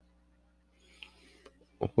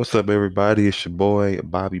What's up, everybody? It's your boy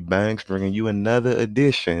Bobby Banks bringing you another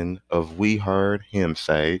edition of We Heard Him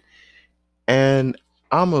Say. And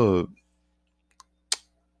I'm a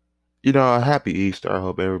happy Easter. I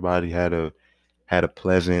hope everybody had a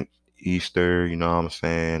pleasant Easter. You know what I'm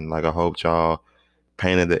saying? Like, I hope y'all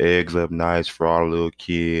painted the eggs up nice for all the little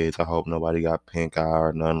kids. I hope nobody got pink eye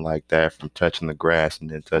or nothing like that from touching the grass and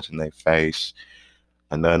then touching their face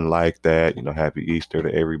or nothing like that. Happy Easter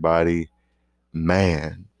to everybody,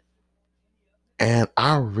 man. And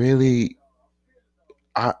I I really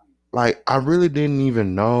didn't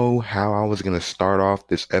even know how I was gonna start off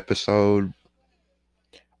this episode.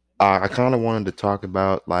 I kind of wanted to talk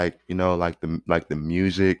about like the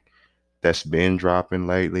music that's been dropping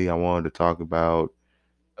lately. I wanted to talk about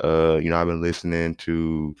I've been listening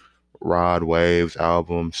to Rod Wave's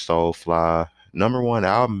album Soulfly, number one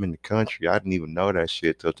album in the country. I didn't even know that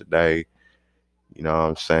shit till today. You know what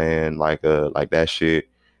I'm saying? Like that shit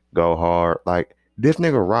go hard. Like this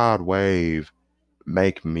nigga Rod Wave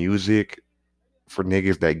make music for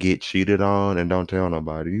niggas that get cheated on and don't tell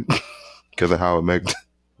nobody because of how it makes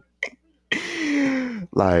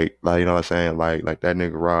like you know what I'm saying, like that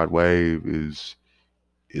nigga Rod Wave is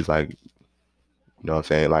like, you know what I'm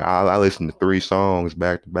saying, like I listened to three songs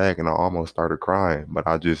back to back and I almost started crying, but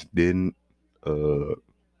I just didn't. uh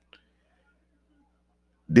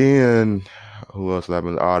then who else have I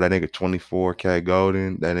been? Oh, that nigga 24K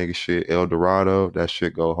Golden, that nigga shit El Dorado, that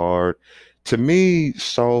shit go hard. To me,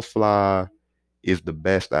 Soulfly is the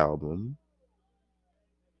best album.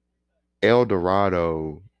 El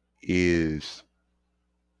Dorado is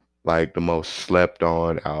like the most slept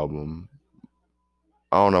on album.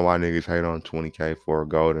 I don't know why niggas hate on 20K for a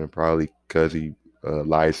golden. Probably because he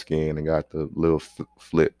light skinned and got the little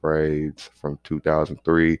flip braids from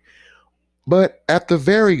 2003. But at the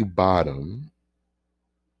very bottom,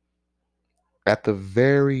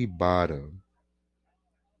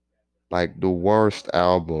 like the worst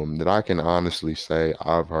album that I can honestly say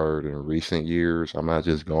I've heard in recent years, I'm not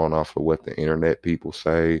just going off of what the internet people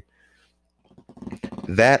say.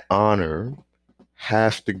 That honor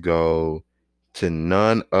has to go to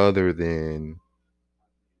none other than,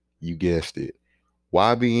 you guessed it,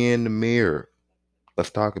 YBN Nahmir. Let's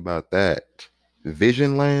talk about that.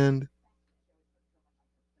 Vision Land,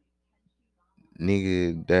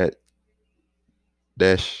 nigga,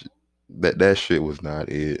 that sh- that shit was not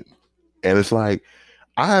it. And it's like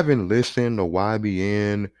I haven't listened to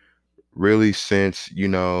YBN really since,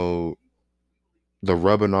 the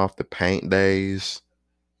rubbing off the paint days.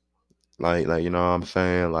 Like you know what I'm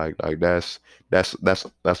saying? Like that's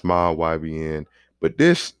my YBN. But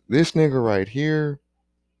this nigga right here,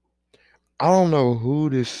 I don't know who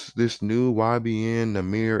this new YBN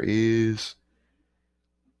Nahmir is.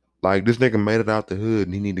 Like this nigga made it out the hood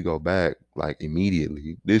and he need to go back like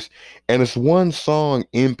immediately. And it's one song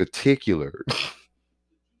in particular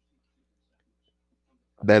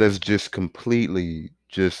that has just completely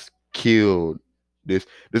just killed this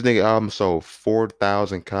nigga album sold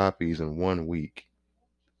 4,000 copies in 1 week.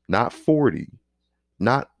 Not 40,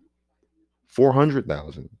 not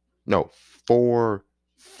 400,000. No,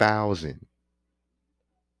 4,000.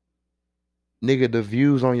 Nigga, the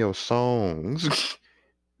views on your songs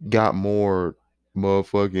got more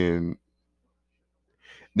motherfucking.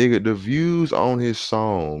 Nigga, the views on his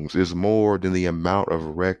songs is more than the amount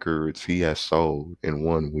of records he has sold in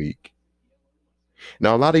 1 week.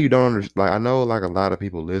 Now, a lot of you don't understand. Like, I know, like, a lot of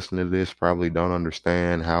people listening to this probably don't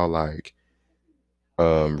understand how, like,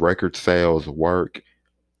 record sales work.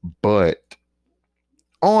 But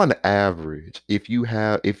on average, if you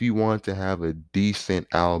want to have a decent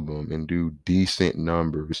album and do decent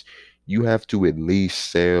numbers, you have to at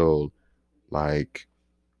least sell, like,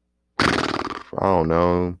 I don't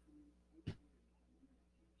know,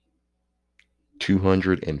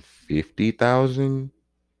 250,000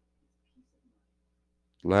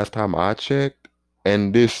 last time I checked.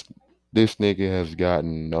 And this nigga has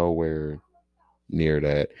gotten nowhere near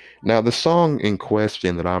that. Now, the song in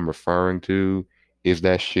question that I'm referring to is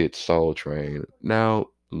that shit Soul Train. Now,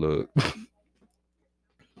 look,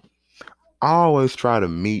 I always try to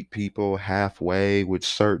meet people halfway with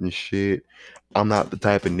certain shit. I'm not the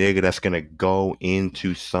type of nigga that's gonna go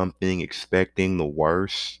into something expecting the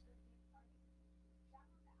worst.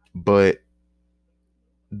 But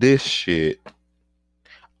this shit,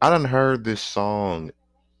 I done heard this song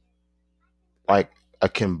like a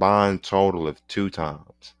combined total of two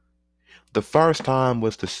times. The first time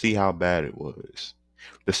was to see how bad it was.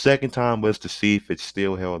 The second time was to see if it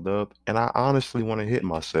still held up. And I honestly want to hit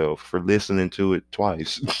myself for listening to it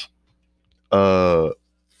twice. uh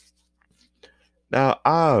now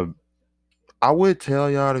I would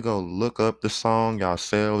tell y'all to go look up the song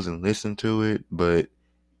yourselves and listen to it, but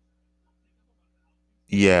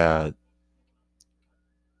yeah,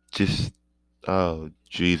 just oh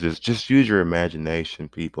Jesus, just use your imagination,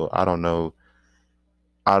 people. I don't know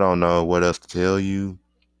what else to tell you.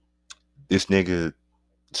 This nigga,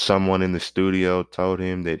 someone in the studio told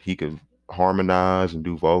him that he could harmonize and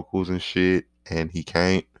do vocals and shit, and he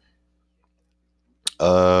can't.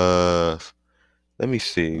 Uh, Let me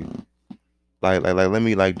see. Let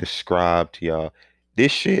me like describe to y'all.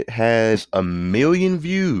 This shit has 1 million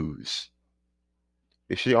views.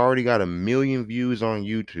 This shit already got 1 million views on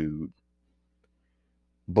YouTube.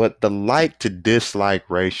 But the like to dislike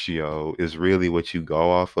ratio is really what you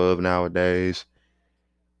go off of nowadays.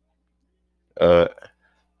 Uh,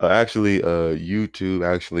 YouTube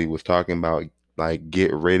actually was talking about like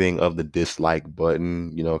get rid of the dislike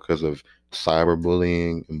button, because of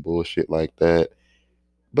cyberbullying and bullshit like that.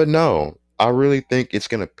 But no, I really think it's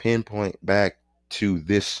gonna pinpoint back to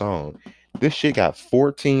this song. This shit got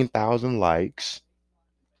 14,000 likes,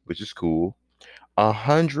 which is cool.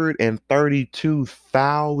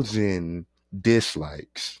 132,000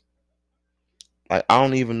 dislikes. Like I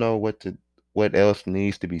don't even know what else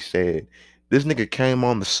needs to be said. This nigga came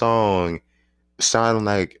on the song sounding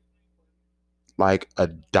like a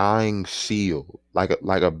dying seal, like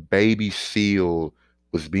a baby seal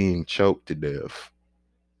was being choked to death.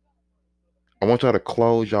 I want y'all to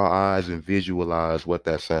close your eyes and visualize what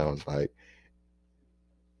that sounds like.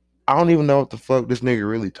 I don't even know what the fuck this nigga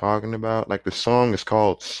really talking about. Like the song is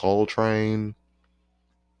called Soul Train.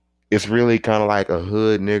 It's really kind of like a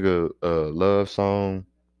hood nigga love song.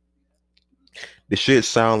 The shit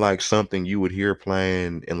sound like something you would hear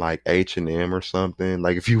playing in like H&M or something.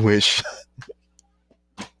 Like if you went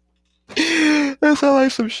that sound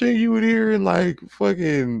like some shit you would hear in like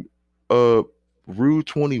fucking uh Rue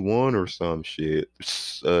 21 or some shit.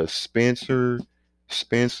 Spencer's. I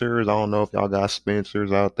don't know if y'all got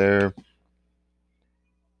Spencer's out there.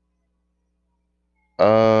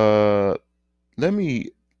 Uh let me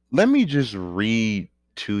let me just read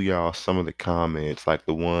to y'all some of the comments, like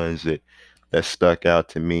the ones that stuck out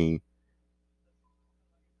to me.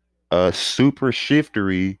 Super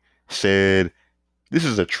Shiftery said, "This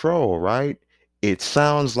is a troll, right? It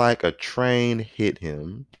sounds like a train hit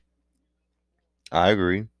him." I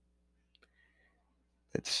agree.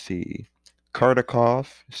 Let's see. Kurtikov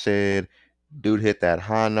said, "Dude hit that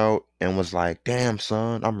high note and was like, 'Damn,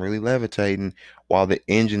 son, I'm really levitating,' while the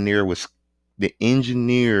engineer was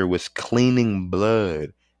cleaning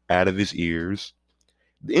blood out of his ears.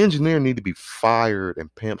 The engineer need to be fired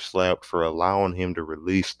and pimp slapped for allowing him to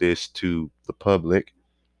release this to the public."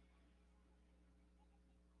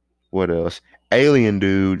 What else? Alien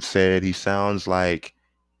Dude said he sounds like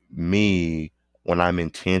me when I'm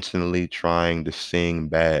intentionally trying to sing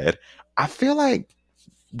bad. I feel like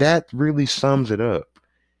that really sums it up.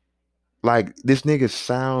 Like this nigga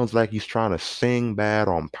sounds like he's trying to sing bad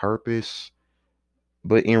on purpose,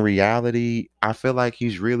 but in reality, I feel like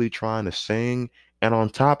he's really trying to sing. And on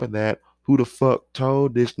top of that, who the fuck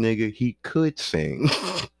told this nigga he could sing?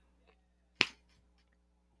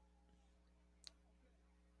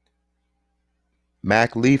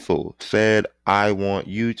 Mac Lethal said, "I want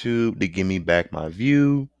YouTube to give me back my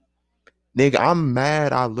view." Nigga, I'm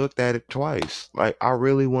mad I looked at it twice. Like, I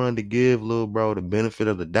really wanted to give little bro the benefit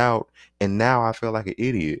of the doubt, and now I feel like an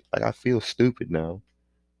idiot. Like, I feel stupid now.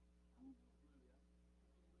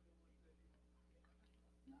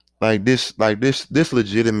 This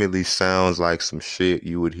legitimately sounds like some shit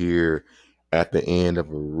you would hear at the end of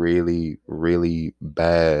a really, really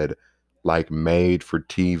bad, like, made for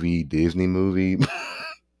TV Disney movie. Like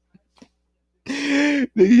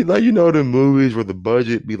the movies where the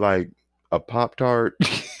budget be like a Pop Tart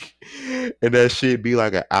and that shit be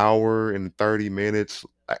like an hour and 30 minutes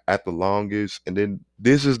at the longest. And then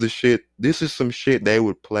this is some shit they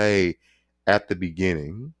would play at the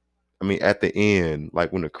beginning. I mean at the end,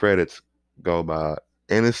 like when the credits go by.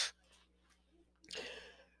 And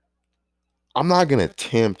I'm not gonna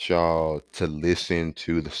tempt y'all to listen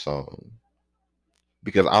to the song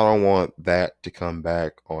because I don't want that to come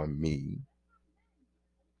back on me.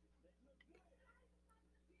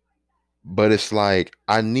 But it's like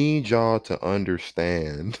I need y'all to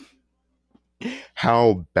understand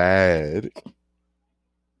how bad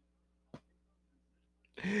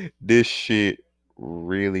this shit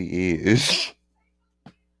really is.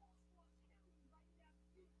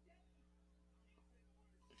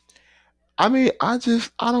 I mean, I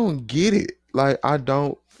don't get it. Like I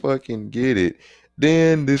don't fucking get it.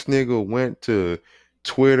 Then this nigga went to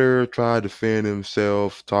Twitter, tried to defend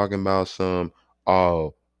himself, talking about some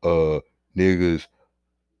oh Niggas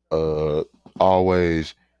uh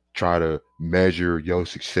always try to measure your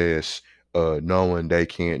success knowing they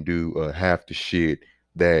can't do half the shit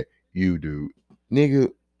that you do.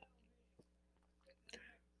 Nigga,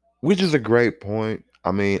 which is a great point.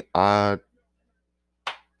 I mean like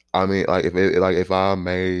if I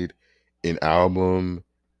made an album,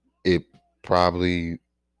 it probably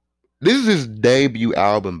this is his debut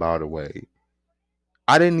album, by the way.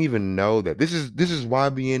 I didn't even know that. This is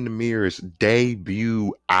YBN Nahmir's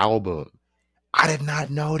debut album. I did not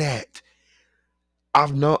know that.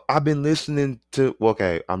 I've been listening to, well,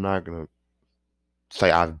 okay, I'm not gonna say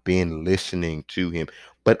I've been listening to him,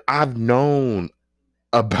 but I've known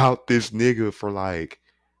about this nigga for like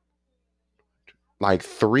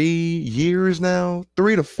 3 years now,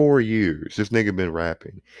 3 to 4 years. This nigga been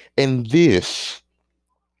rapping, and this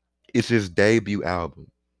is his debut album.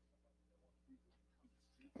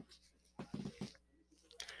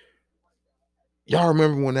 Y'all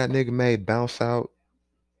remember when that nigga made Bounce Out?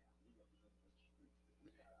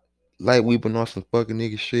 Like we been on some fucking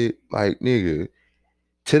nigga shit. Like nigga,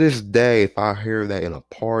 to this day, if I hear that in a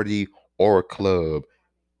party or a club,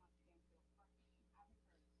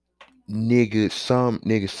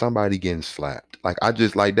 somebody getting slapped. Like I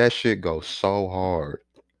just like that shit goes so hard.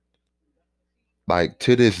 Like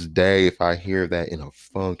to this day, if I hear that in a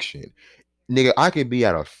function, nigga, I could be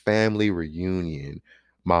at a family reunion.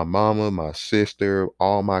 My mama, my sister,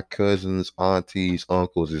 all my cousins, aunties,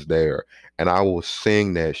 uncles is there, and I will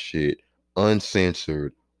sing that shit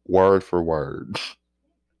uncensored, word for word.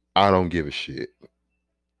 I don't give a shit.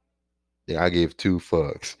 Yeah, I give two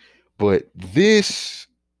fucks. But this,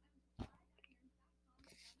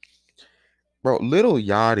 bro, Little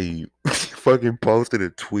Yachty fucking posted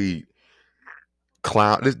a tweet.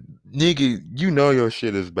 Clown, this nigga, you know your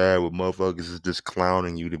shit is bad with motherfuckers is just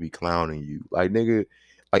clowning you to be clowning you. Like nigga,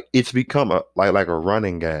 like it's become a like a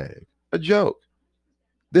running gag, a joke.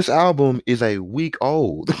 This album is a week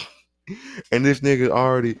old. And this nigga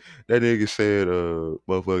already, that nigga said,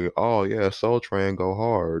 motherfucker, oh yeah, Soul Train go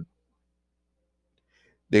hard.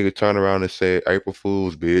 Nigga turned around and said, April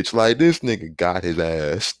Fool's bitch. Like this nigga got his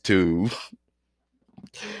ass too.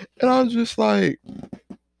 And I was just like,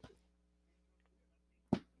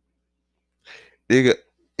 nigga,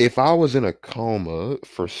 if I was in a coma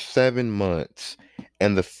for 7 months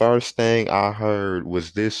and the first thing I heard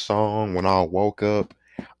was this song when I woke up,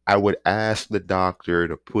 I would ask the doctor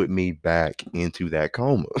to put me back into that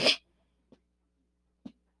coma.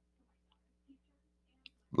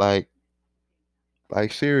 like,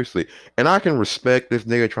 like seriously. And I can respect this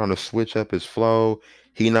nigga trying to switch up his flow.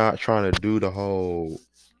 He not trying to do the whole,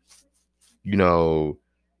 you know,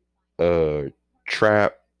 uh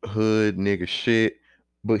trap hood nigga shit.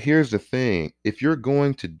 But here's the thing. If you're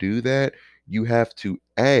going to do that, you have to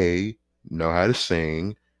A, know how to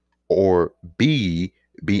sing, or B,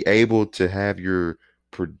 be able to have your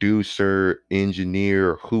producer,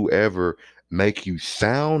 engineer, whoever make you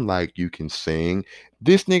sound like you can sing.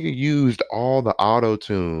 This nigga used all the auto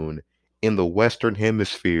tune in the Western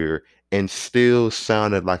Hemisphere and still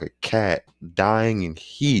sounded like a cat dying in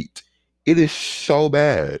heat. It is so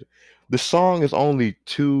bad. The song is only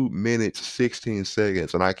 2 minutes, 16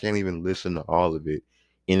 seconds, and I can't even listen to all of it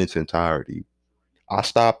in its entirety. I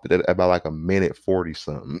stopped at about like a minute 40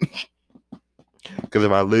 something. Because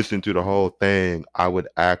if I listened to the whole thing, I would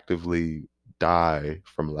actively die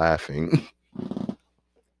from laughing.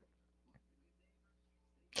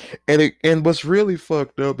 And what's really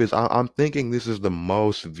fucked up is I'm thinking this is the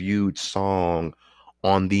most viewed song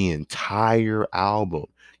on the entire album.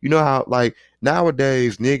 You know how like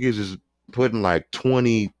nowadays niggas is putting like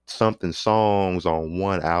 20 something songs on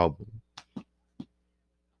one album.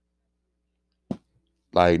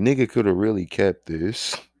 Like nigga could have really kept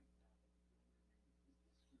this.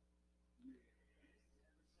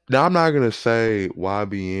 Now I'm not gonna say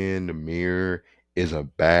YBN Nahmir is a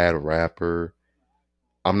bad rapper.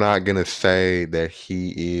 I'm not gonna say that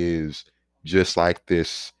he is just like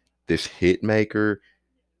this hit maker.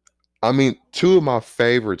 I mean, two of my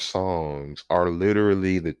favorite songs are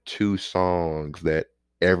literally the two songs that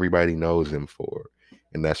everybody knows him for,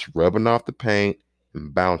 and that's Rubbing Off the Paint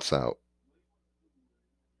and Bounce Out.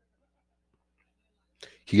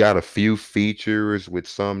 He got a few features with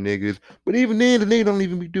some niggas, but even then, the nigga don't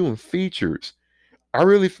even be doing features. I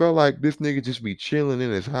really felt like this nigga just be chilling in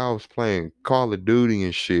his house playing Call of Duty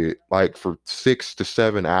and shit, like for 6 to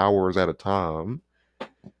 7 hours at a time.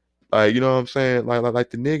 Like, you know what I'm saying?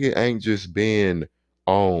 Like the nigga ain't just been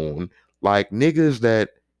on. Like niggas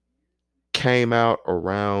that came out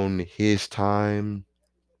around his time,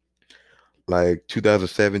 like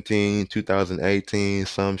 2017, 2018,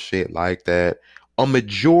 some shit like that. A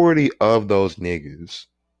majority of those niggas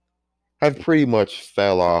have pretty much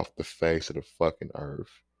fell off the face of the fucking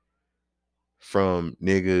earth. From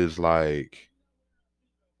niggas like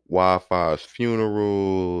Wi-Fi's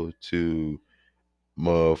funeral to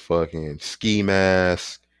motherfucking Ski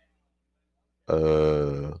Mask,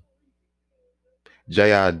 uh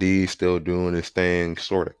JID still doing his thing,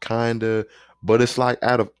 sorta kinda. But it's like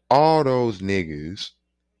out of all those niggas,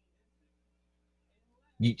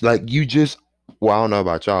 you just well, I don't know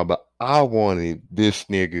about y'all, but I wanted this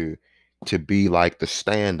nigga to be like the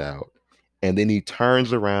standout. And then he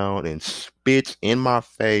turns around and spits in my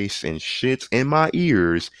face and shits in my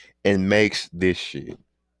ears and makes this shit.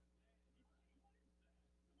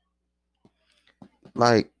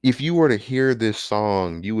 Like, if you were to hear this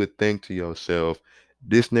song, you would think to yourself,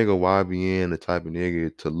 this nigga YBN the type of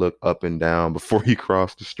nigga to look up and down before he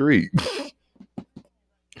crossed the street.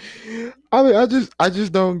 I mean, I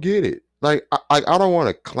just don't get it. Like, I don't want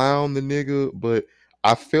to clown the nigga, but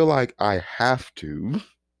I feel like I have to.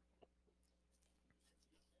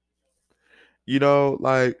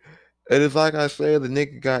 Like, and it's like I said, the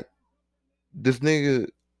nigga got this nigga.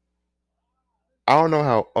 I don't know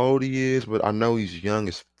how old he is, but I know he's young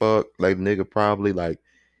as fuck. Like, nigga probably like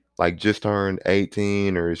just turned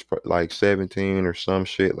 18 or is like 17 or some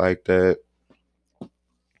shit like that.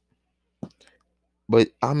 But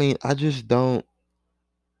I mean, I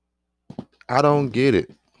don't get it.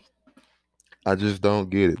 I just don't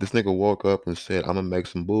get it. This nigga woke up and said, I'm gonna make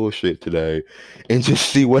some bullshit today and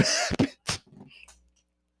just see what happens.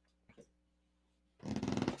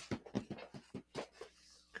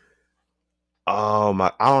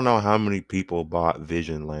 I don't know how many people bought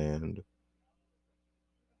Vision Land,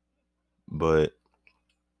 but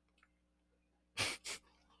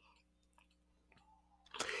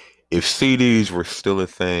if CDs were still a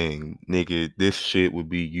thing, nigga, this shit would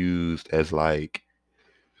be used as like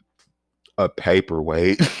a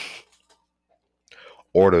paperweight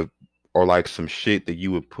or the or like some shit that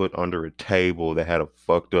you would put under a table that had a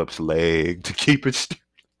fucked up leg to keep it.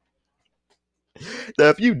 Now,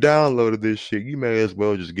 if you downloaded this shit, you may as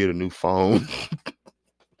well just get a new phone.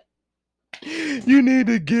 You need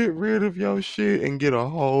to get rid of your shit and get a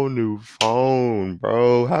whole new phone,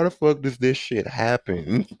 bro. How the fuck does this shit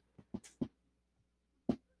happen?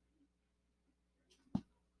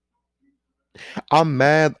 I'm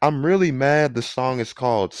mad. I'm really mad the song is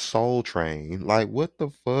called Soul Train. Like, what the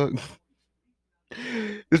fuck?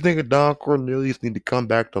 This nigga Don Cornelius need to come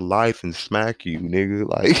back to life and smack you, nigga.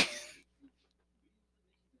 Like,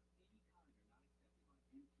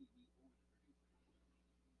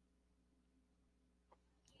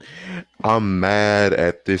 I'm mad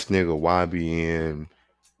at this nigga YBN,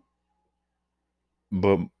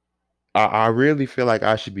 but I really feel like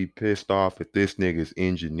I should be pissed off at this nigga's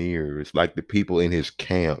engineers, like the people in his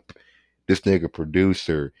camp. This nigga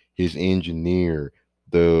producer, his engineer,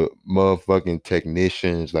 the motherfucking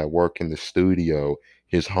technicians that work in the studio,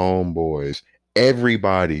 his homeboys.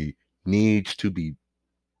 Everybody needs to be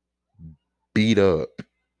beat up.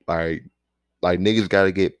 Like, like niggas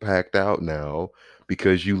gotta get packed out now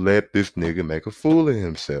because you let this nigga make a fool of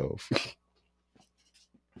himself.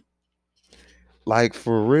 Like,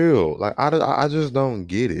 for real. Like, I just don't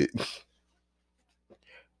get it.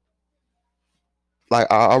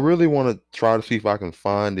 Like, I really want to try to see if I can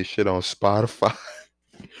find this shit on Spotify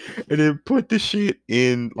and then put the shit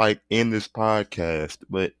in like in this podcast.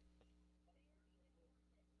 But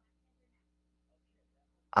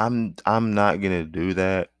I'm not gonna do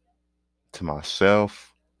that to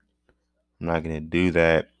myself. I'm not gonna do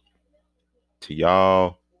that to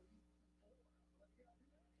y'all.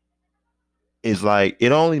 It's like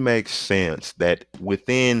it only makes sense that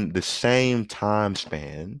within the same time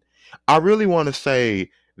span, I really want to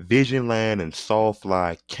say Visionland and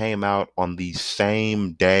Soulfly came out on the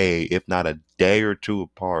same day, if not a day or two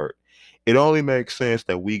apart. It only makes sense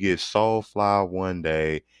that we get Soulfly one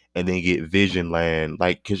day and then get Visionland,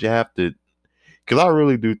 like, cause you have to, cause I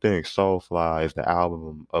really do think Soulfly is the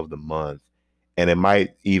album of the month, and it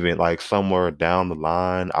might even like somewhere down the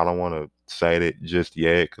line. I don't want to say that just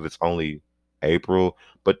yet because it's only April,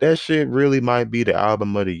 but that shit really might be the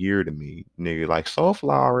album of the year to me, nigga. Like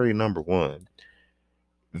Soulfly already number one.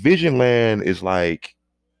 Visionland is like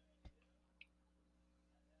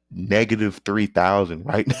 -3,000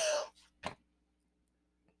 right now.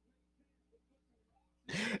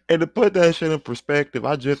 And to put that shit in perspective,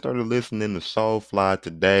 I just started listening to Soulfly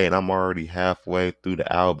today, and I'm already halfway through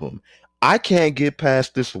the album. I can't get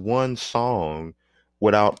past this one song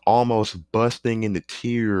without almost busting into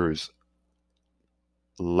tears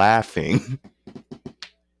laughing.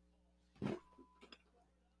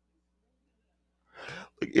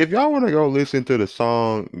 If y'all want to go listen to the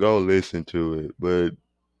song, go listen to it. But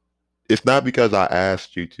it's not because I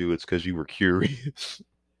asked you to, it's because you were curious.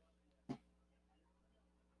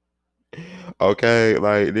 Okay,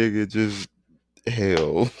 like nigga, just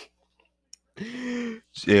hell.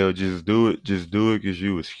 Hell, just do it. Just do it because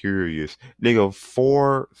you was curious. Nigga,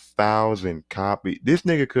 4,000 copies. This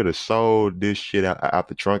nigga could have sold this shit out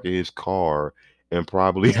the trunk of his car and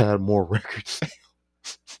probably had more records.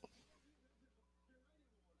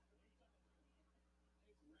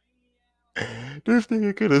 This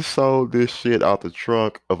nigga could have sold this shit out the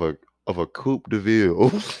trunk of a Coupe de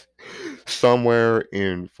Ville somewhere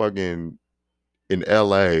in fucking in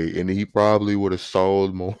LA, and he probably would have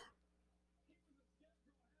sold more.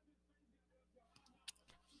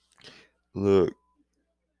 Look,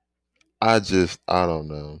 I don't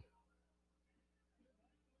know.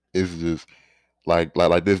 It's just like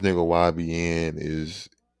this nigga YBN is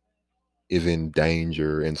in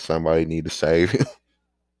danger and somebody need to save him.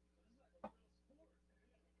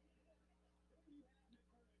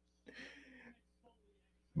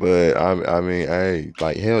 But I mean, hey,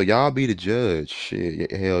 like hell, y'all be the judge.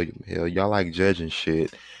 Shit, hell, y'all like judging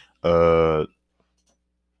shit. Uh,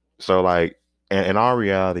 so like, in our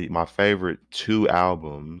reality, my favorite two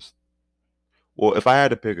albums. Well, if I had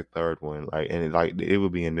to pick a third one, it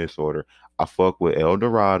would be in this order. I fuck with El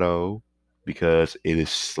Dorado because it is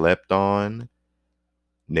slept on.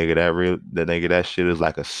 Nigga, the nigga that shit is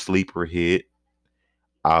like a sleeper hit.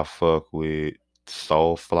 I fuck with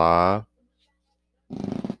Soulfly.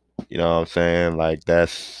 You know what I'm saying? Like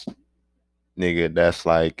that's nigga, that's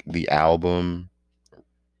like the album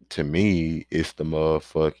to me.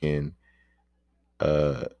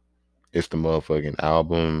 Uh it's the motherfucking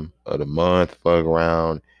album of the month. Fuck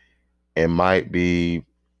around. It might be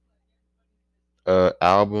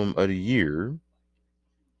album of the year.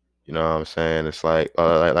 You know what I'm saying? It's like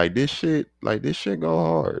this shit go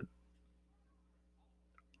hard.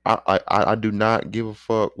 I do not give a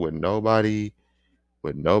fuck what nobody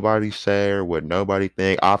say or what nobody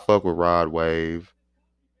think. I fuck with Rod Wave.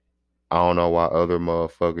 I don't know why other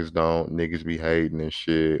motherfuckers don't. Niggas be hating and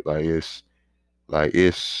shit. It's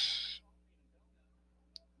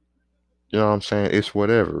you know what I'm saying? It's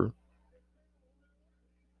whatever.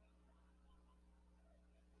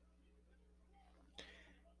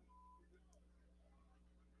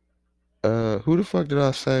 Who the fuck did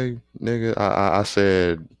I say, nigga? I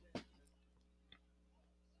said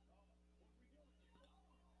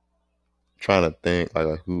trying to think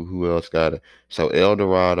like who else got it. So El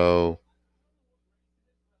Dorado,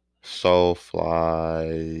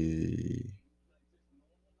 Soulfly.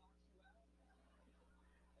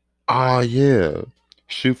 Oh yeah.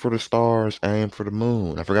 Shoot for the stars, aim for the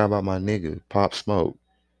moon. I forgot about my nigga, Pop Smoke.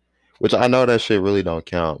 Which I know that shit really don't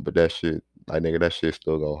count, but that shit, like nigga, that shit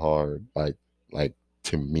still go hard. Like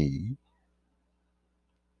to me.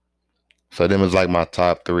 So them is like my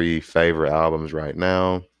top three favorite albums right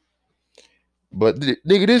now. But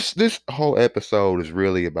nigga, this whole episode is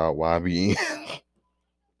really about YBN.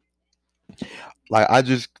 Like I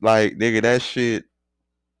just like nigga, that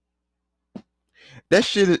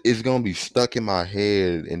shit is gonna be stuck in my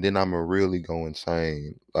head, and then I'ma really go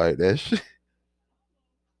insane. Like that shit,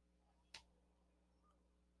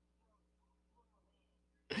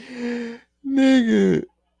 nigga.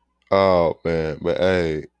 Oh man, but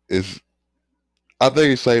hey, it's I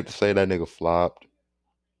think it's safe to say that nigga flopped.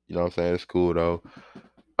 You know what I'm saying? It's cool though.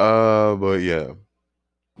 But yeah,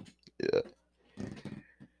 yeah.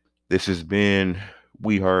 This has been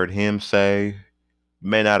We Heard Him Say. You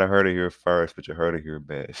may not have heard it here first, but you heard it here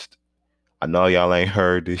best. I know y'all ain't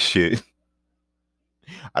heard this shit.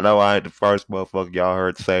 I know I ain't the first motherfucker y'all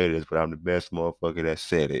heard say this, but I'm the best motherfucker that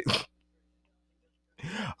said it.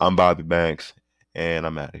 I'm Bobby Banks, and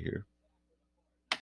I'm out of here.